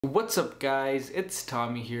What's up guys, it's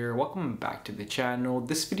Tommy here. Welcome back to the channel.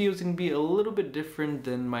 This video is going to be a little bit different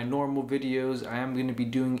than my normal videos. I am going to be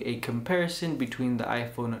doing a comparison between the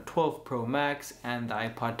iPhone 12 Pro Max and the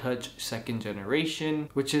iPod Touch 2nd generation,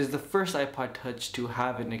 which is the first iPod Touch to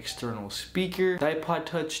have an external speaker. The iPod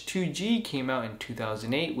Touch 2G came out in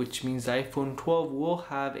 2008, which means the iPhone 12 will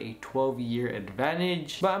have a 12-year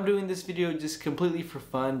advantage. But I'm doing this video just completely for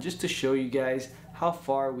fun, just to show you guys how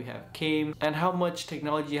far we have came and how much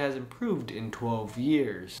technology has improved in 12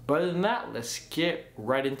 years. But other than that, let's get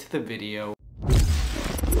right into the video.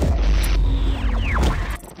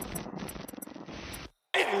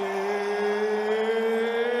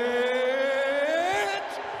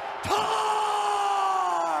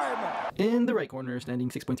 In the right corner, standing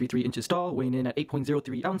 6.33 inches tall, weighing in at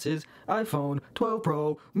 8.03 ounces, iPhone 12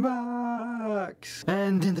 Pro Max.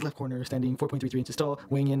 And in the left corner, standing 4.33 inches tall,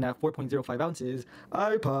 weighing in at 4.05 ounces,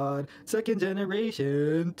 iPod 2nd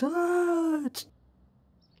generation Touch.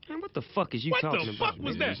 Man, what the fuck is you talking about?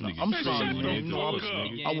 What the fuck was that? I'm sorry, man.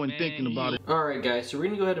 I wasn't thinking about it. Alright guys, so we're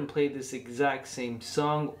gonna go ahead and play this exact same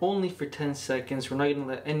song only for 10 seconds. We're not gonna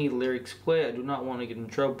let any lyrics play. I do not want to get in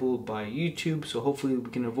trouble by YouTube, so hopefully we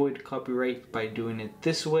can avoid copyright by doing it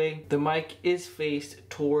this way. The mic is faced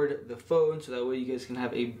toward the phone, so that way you guys can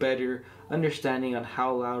have a better understanding on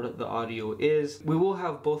how loud the audio is. We will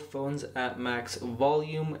have both phones at max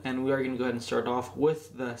volume, and we are gonna go ahead and start off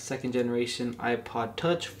with the 2nd generation iPod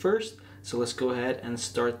Touch first. So let's go ahead and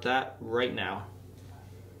start that right now.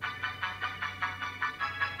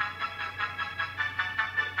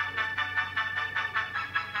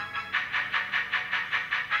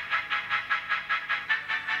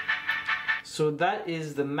 So that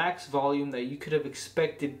is the max volume that you could have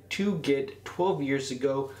expected to get 12 years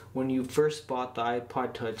ago when you first bought the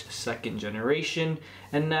iPod Touch 2nd generation.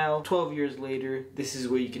 And now 12 years later, this is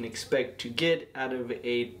what you can expect to get out of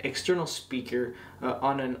an external speaker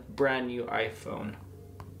on a brand new iPhone.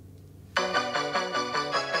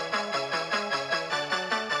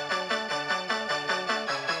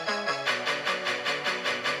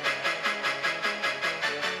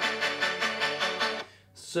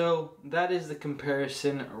 So that is the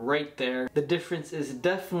comparison right there. The difference is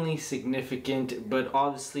definitely significant, but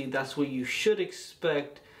obviously that's what you should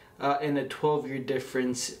expect in a 12-year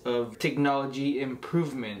difference of technology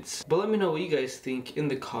improvements. But let me know what you guys think in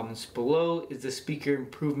the comments below. Is the speaker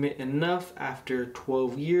improvement enough after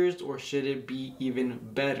 12 years, or should it be even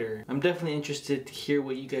better? I'm definitely interested to hear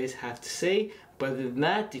what you guys have to say. But other than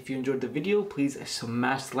that, if you enjoyed the video, please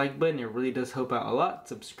smash the like button. It really does help out a lot.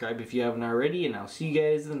 Subscribe if you haven't already, and I'll see you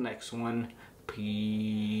guys in the next one.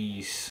 Peace.